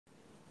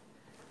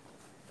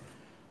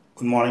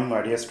Good morning,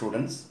 my dear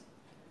students.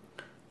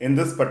 In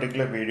this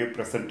particular video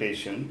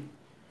presentation,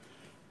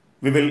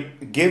 we will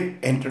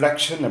give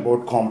introduction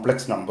about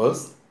complex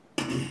numbers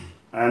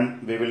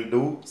and we will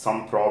do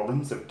some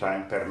problems if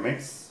time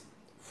permits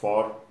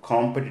for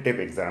competitive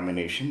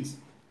examinations.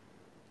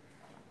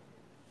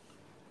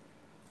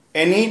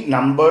 Any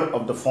number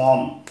of the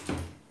form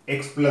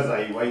x plus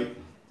iy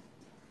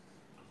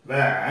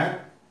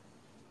where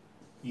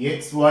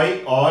x,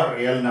 y are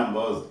real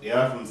numbers, they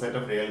are from set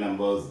of real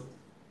numbers,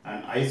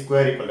 and I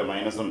square equal to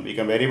minus 1, we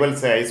can very well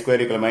say I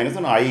square equal to minus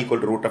 1, I equal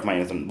to root of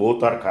minus 1,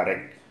 both are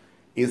correct,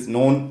 is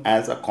known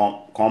as a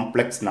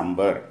complex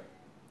number.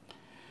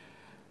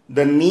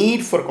 The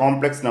need for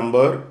complex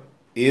number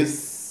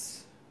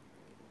is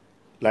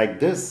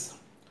like this.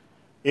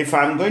 If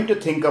I am going to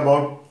think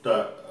about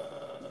the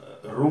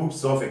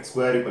roots of x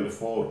square equal to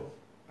 4,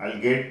 I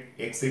will get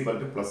x equal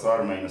to plus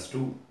or minus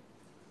 2.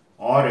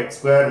 Or x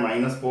square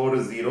minus 4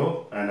 is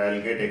 0 and I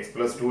will get x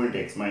plus 2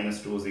 into x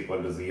minus 2 is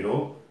equal to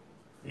 0.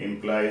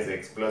 Implies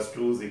x plus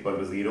 2 is equal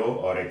to 0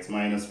 or x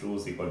minus 2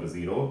 is equal to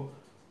 0,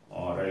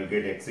 or I will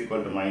get x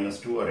equal to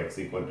minus 2 or x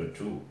equal to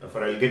 2.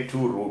 Therefore, I will get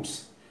two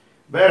roots.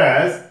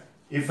 Whereas,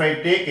 if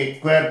I take x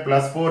square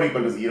plus 4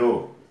 equal to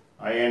 0,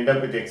 I end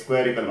up with x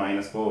square equal to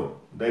minus 4.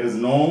 There is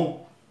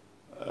no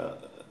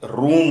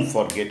room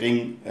for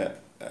getting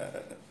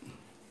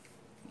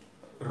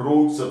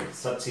roots of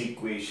such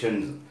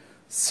equations.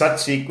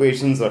 Such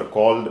equations are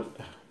called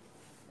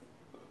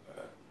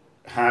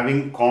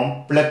having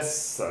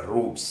complex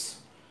roots.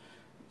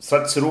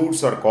 Such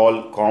roots are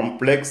called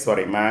complex or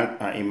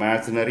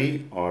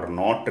imaginary or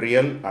not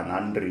real and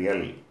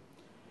unreal.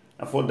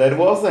 Therefore, there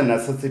was a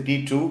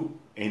necessity to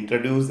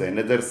introduce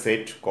another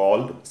set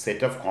called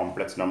set of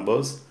complex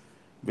numbers,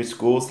 which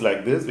goes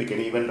like this. We can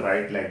even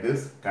write like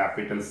this: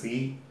 capital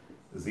C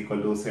is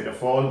equal to set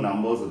of all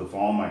numbers of the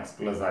form x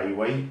plus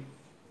iy,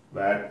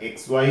 where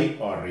xy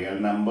are real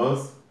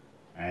numbers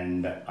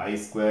and I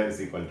square is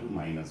equal to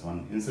minus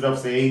 1. Instead of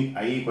saying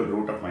I equal to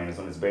root of minus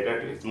 1, it's better,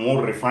 it's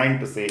more refined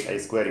to say I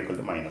square equal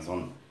to minus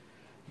 1.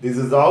 This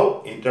is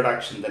how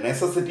introduction, the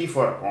necessity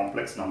for a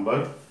complex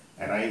number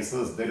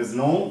arises. There is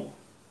no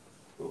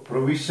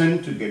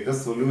provision to get the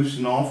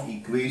solution of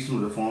equation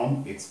of the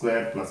form x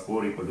square plus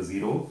 4 equal to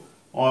 0,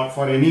 or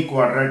for any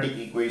quadratic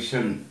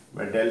equation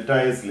where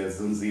delta is less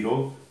than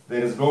 0,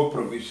 there is no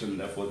provision.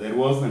 Therefore, there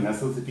was a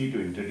necessity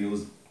to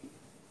introduce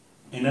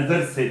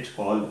another set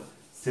called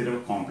set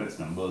of complex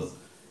numbers.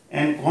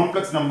 And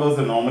complex numbers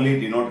are normally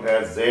denoted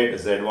as z,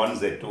 z1,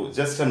 z2,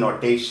 just a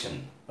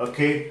notation.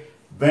 Okay,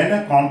 when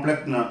a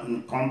complex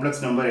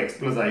number x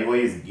plus iy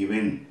is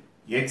given,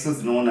 x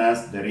is known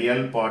as the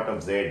real part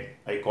of z.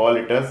 I call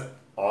it as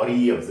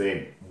RE of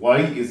z. Y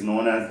is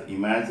known as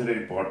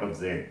imaginary part of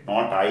z,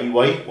 not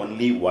iy,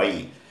 only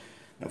y.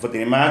 Now, for the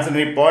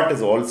imaginary part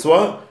is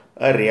also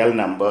a real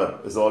number,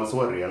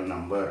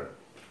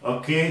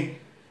 Okay,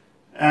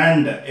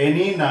 and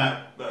any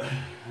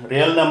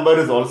real number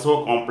is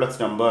also a complex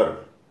number,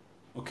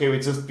 okay,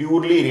 which is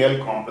purely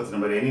real complex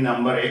number. Any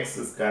number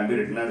x can be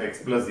written as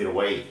x plus 0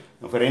 y.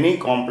 Now, for any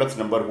complex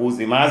number whose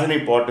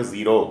imaginary part is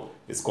 0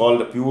 is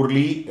called a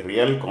purely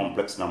real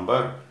complex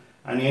number,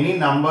 and any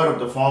number of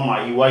the form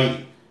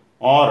iy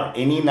or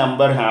any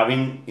number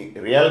having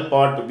real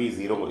part to be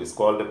 0 is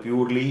called a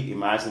purely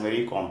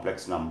imaginary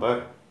complex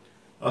number.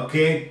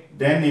 Okay,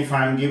 then if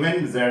I am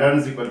given z1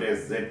 is equal to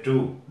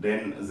z2,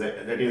 then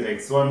that is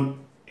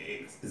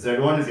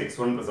z1 is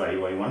x1 plus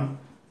iy1,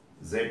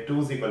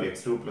 z2 is equal to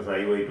x2 plus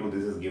iy2,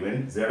 this is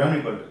given, z1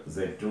 equal to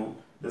z2,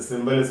 the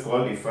symbol is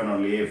called if and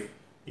only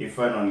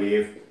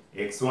if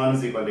x1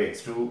 is equal to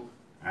x2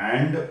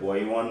 and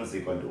y1 is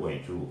equal to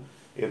y2.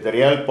 If the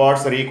real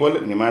parts are equal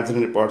and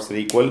imaginary parts are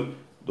equal,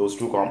 those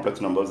two complex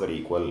numbers are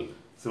equal.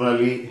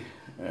 Similarly,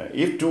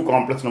 if two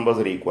complex numbers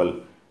are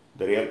equal,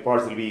 the real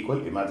parts will be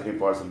equal, imaginary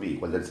parts will be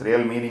equal. That's the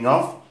real meaning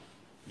of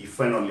if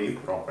and only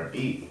if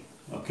property.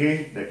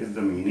 Okay, that is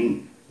the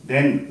meaning.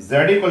 Then z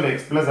equal to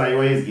x plus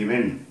iy is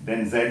given,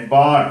 then z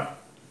bar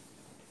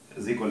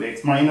is equal to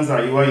x minus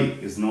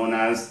iy is known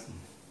as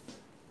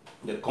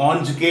the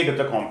conjugate of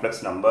the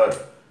complex number.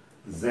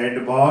 Z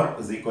bar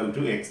is equal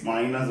to x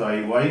minus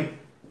iy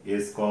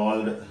is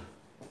called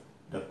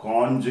the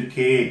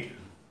conjugate.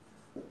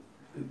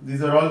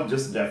 These are all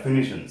just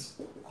definitions.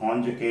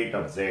 Conjugate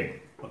of z.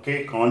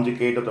 Okay,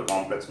 conjugate of the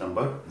complex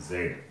number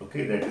z.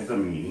 Okay, that is the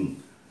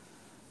meaning.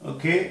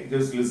 Okay,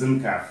 just listen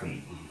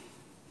carefully.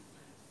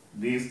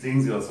 These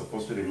things you are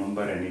supposed to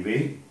remember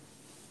anyway.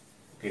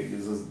 Okay,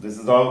 this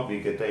is how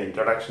we get the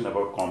introduction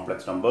about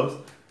complex numbers.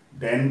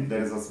 Then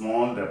there is a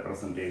small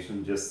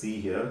representation, just see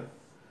here.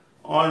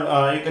 Or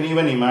you can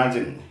even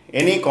imagine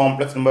any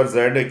complex number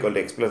z equal to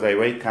x plus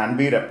iy can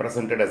be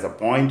represented as a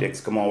point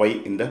x comma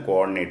y in the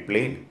coordinate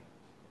plane.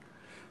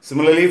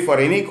 Similarly, for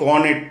any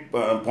coordinate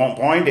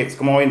point x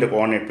comma y in the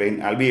coordinate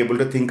plane, I'll be able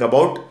to think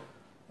about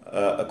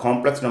a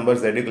complex number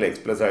z equal to x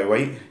plus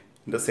iy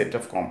in the set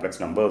of complex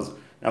numbers.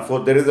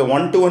 Therefore, there is a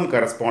one-to-one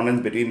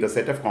correspondence between the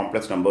set of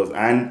complex numbers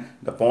and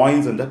the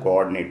points in the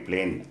coordinate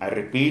plane. I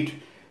repeat,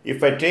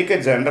 if I take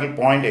a general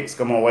point x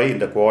comma y in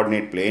the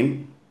coordinate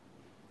plane,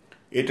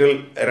 it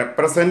will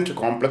represent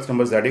complex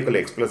numbers z equal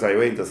x plus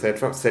iy in the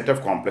set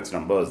of complex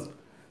numbers.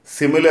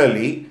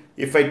 Similarly,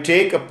 if I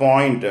take a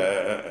point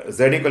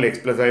z equal x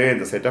plus iy in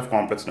the set of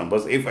complex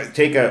numbers, if I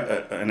take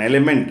an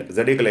element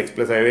z equal x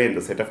plus iy in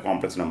the set of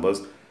complex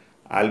numbers,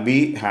 I'll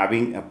be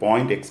having a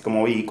point x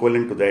comma y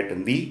equivalent to that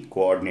in the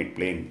coordinate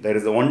plane. There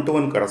is a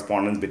one-to-one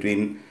correspondence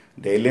between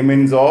the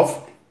elements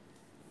of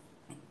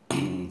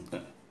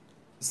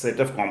set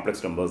of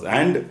complex numbers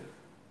and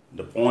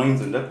the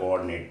points in the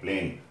coordinate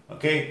plane.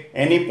 Okay,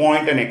 any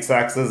point on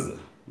x-axis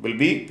will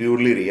be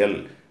purely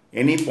real.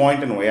 Any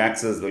point on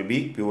y-axis will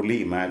be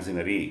purely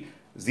imaginary.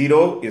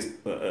 0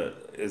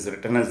 is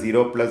written as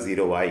 0 plus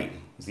 0y.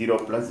 0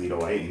 plus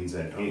 0y in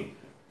general.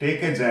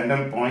 Take a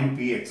general point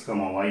p x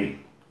comma y.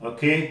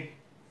 Okay,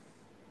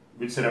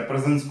 which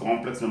represents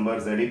complex number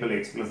z equal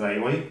x plus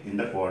iy in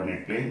the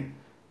coordinate plane.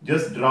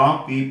 Just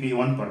draw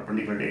p1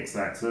 perpendicular to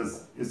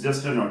x-axis. It's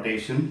just a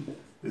notation.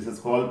 This is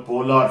called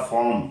polar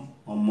form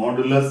or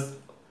modulus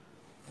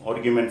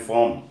argument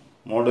form,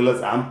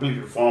 modulus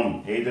amplitude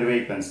form, either way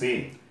you can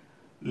say.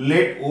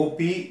 Let OP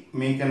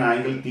make an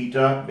angle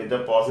theta with the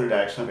positive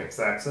direction of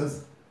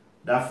x-axis.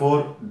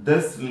 Therefore,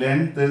 this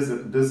length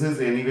this is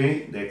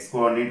anyway the x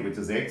coordinate, which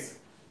is x.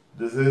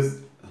 This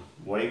is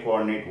y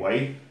coordinate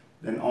y.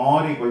 Then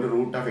r equal to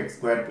root of x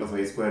square plus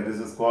y square. This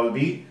is called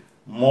the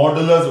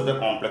modulus of the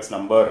complex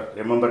number.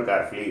 Remember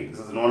carefully. This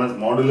is known as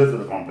modulus of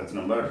the complex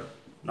number.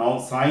 Now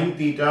sine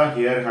theta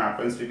here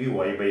happens to be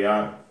y by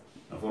r.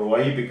 Therefore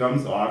y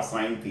becomes r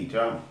sine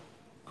theta.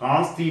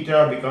 Cos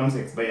theta becomes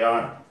x by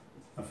r.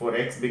 Therefore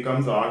x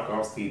becomes r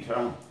cos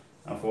theta.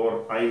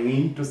 Therefore I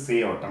mean to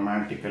say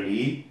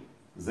automatically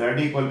z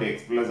equal to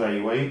x plus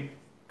iy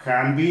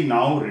can be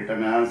now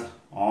written as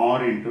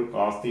r into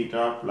cos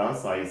theta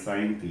plus I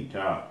sine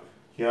theta.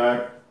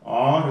 Here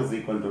r is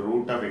equal to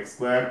root of x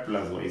square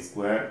plus y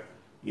square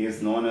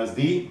is known as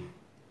the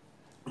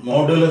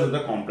modulus of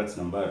the complex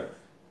number.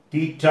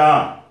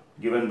 Theta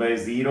given by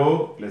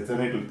 0 less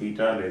than or equal to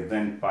theta less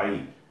than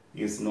pi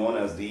is known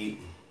as the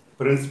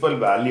principal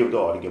value of the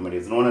argument.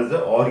 Is known as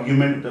the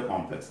argument of the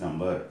complex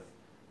number.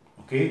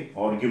 Okay,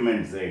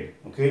 argument z.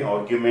 Okay,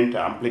 argument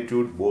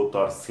amplitude both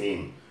are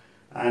same,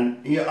 and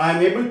I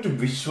am able to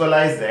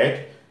visualize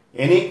that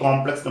any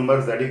complex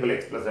number z equal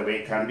x plus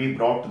iy can be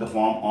brought to the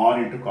form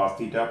r into cos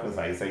theta plus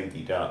I sin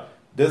theta.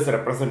 This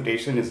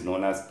representation is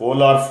known as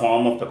polar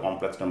form of the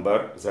complex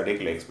number z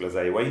equal x plus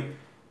iy,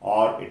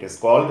 or it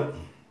is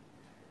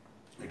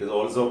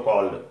also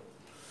called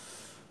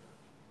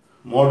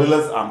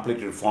modulus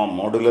amplitude form,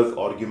 modulus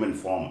argument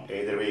form,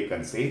 either way you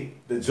can say.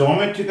 The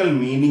geometrical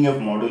meaning of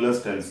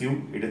modulus tells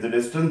you it is the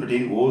distance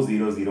between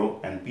O00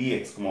 and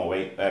Px,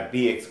 y, where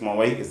Px,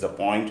 y is the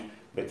point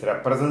which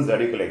represents z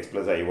equal x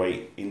plus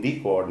iy in the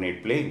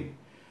coordinate plane.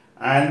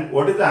 And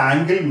what is the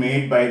angle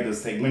made by the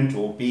segment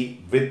OP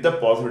with the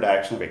positive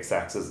direction of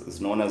x-axis is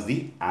known as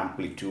the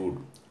amplitude.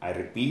 I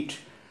repeat,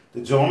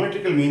 the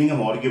geometrical meaning of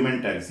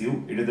argument tells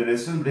you it is the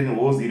distance between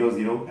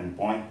O00 and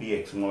point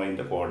Px, y in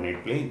the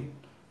coordinate plane.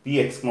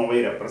 Px,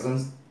 y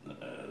represents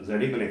z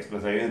equal x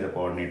plus iy in the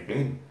coordinate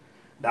plane.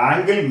 The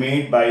angle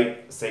made by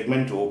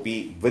segment OP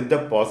with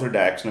the positive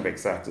direction of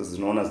x-axis is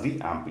known as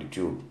the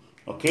amplitude.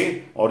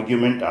 Okay,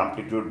 argument,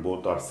 amplitude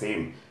both are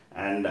same,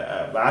 and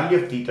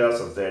value of theta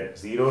such that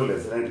 0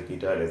 less than or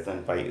theta less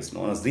than pi is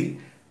known as the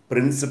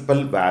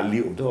principal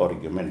value of the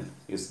argument.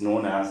 Is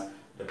known as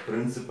the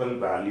principal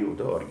value of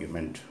the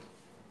argument.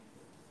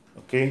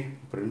 Okay,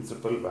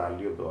 principal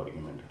value of the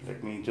argument.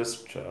 Let me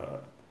just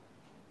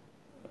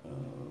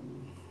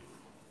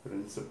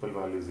principal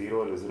value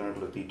 0 less than or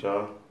equal to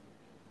theta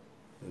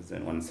less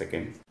than 1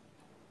 second.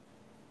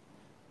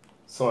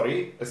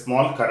 Sorry, a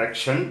small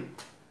correction.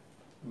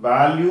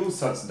 Value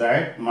such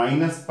that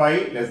minus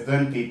pi less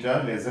than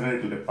theta less than or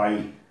equal to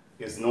pi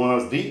is known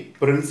as the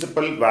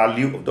principal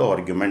value of the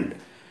argument.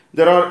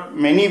 There are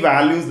many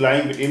values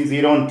lying between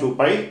 0 and 2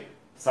 pi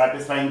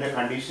satisfying the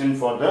condition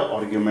for the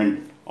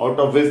argument, out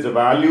of which the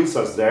value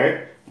such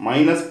that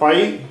minus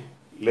pi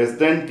less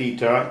than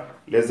theta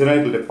less than or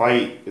equal to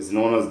pi is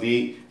known as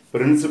the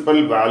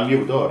principal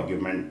value of the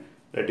argument.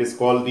 That is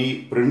called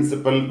the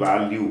principal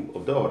value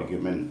of the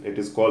argument. It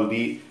is called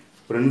the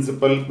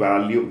principal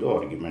value of the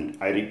argument.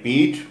 I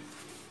repeat,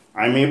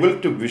 I am able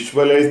to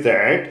visualize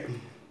that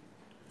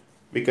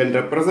we can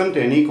represent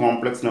any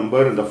complex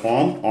number in the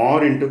form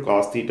r into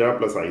cos theta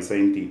plus I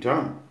sin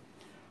theta.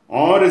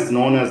 R is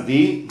known as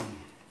the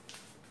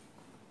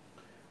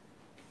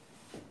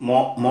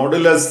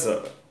modulus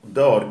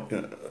of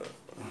the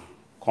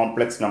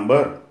complex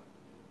number.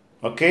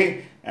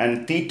 Okay,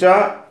 and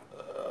theta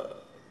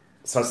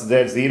such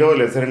that 0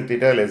 less than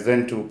theta less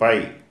than 2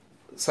 pi.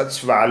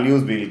 Such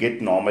values we will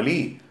get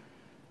normally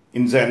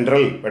in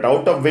general, but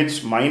out of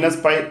which minus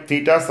pi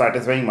theta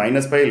satisfying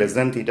minus pi less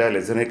than theta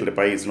less than or equal to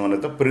pi is known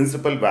as the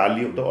principal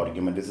value of the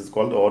argument. This is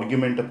called the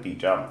argument of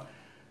theta.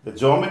 The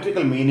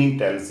geometrical meaning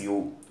tells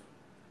you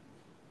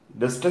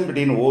distance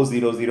between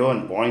O00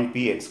 and point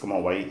Px,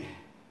 y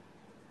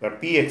where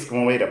px,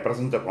 y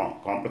represents the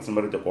complex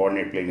number in the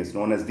coordinate plane, is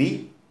known as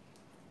the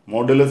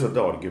modulus of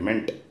the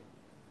argument.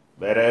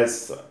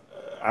 Whereas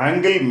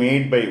angle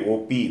made by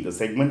OP, the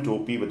segment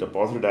OP with the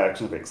positive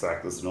direction of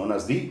x-axis, is known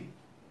as the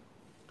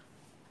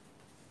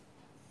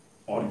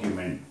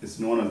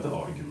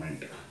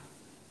argument.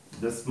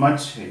 This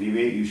much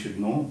anyway you should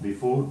know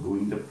before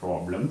doing the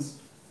problems.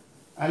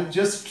 I'll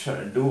just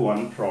do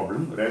one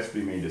problem. Rest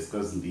we may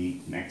discuss in the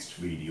next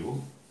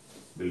video.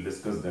 We'll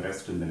discuss the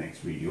rest in the next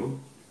video.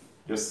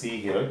 Just see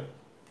here.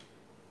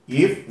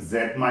 If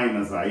z by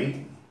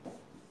I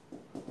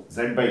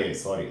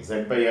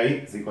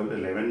is equal to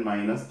 11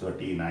 minus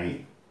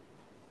 13i.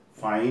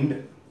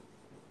 Find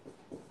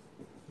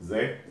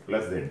z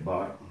plus z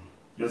bar.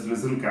 Just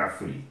listen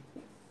carefully.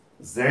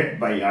 Z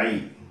by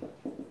I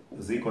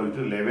is equal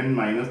to 11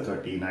 minus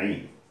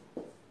 13i.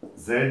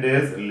 Z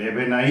is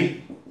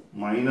 11i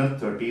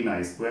minus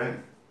 13i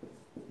square,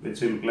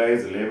 which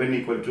implies 11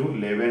 equal to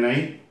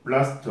 11i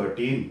plus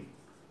 13.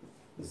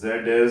 Z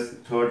is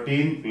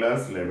 13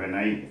 plus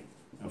 11i.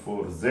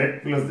 Therefore, z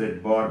plus z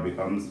bar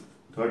becomes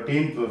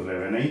 13 plus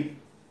 11i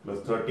plus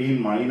 13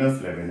 minus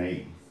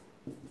 11i.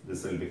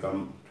 This will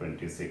become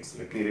 26.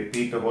 Let me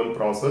repeat the whole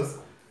process.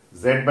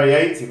 Z by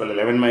I is equal to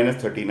 11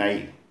 minus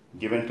 13i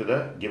given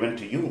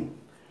to you.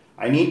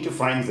 I need to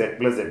find z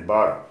plus z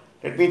bar.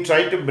 Let me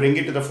try to bring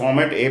it to the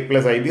format a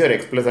plus ib or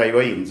x plus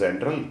iy in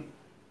general.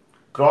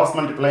 Cross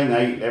multiplying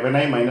I,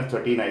 11i minus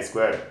 13i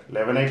square,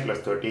 11i plus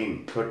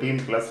 13, 13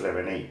 plus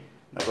 11i.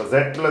 Now for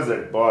z plus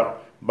z bar,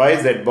 by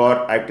z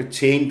bar I have to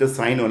change the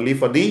sign only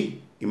for the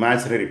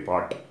imaginary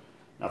part.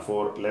 Now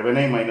for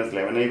 11i minus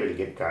 11i will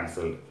get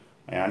cancelled.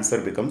 My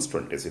answer becomes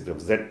 26.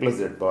 Z plus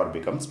z bar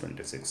becomes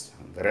 26.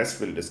 The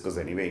rest we'll discuss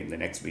anyway in the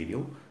next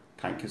video.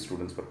 Thank you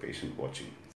students for patient watching.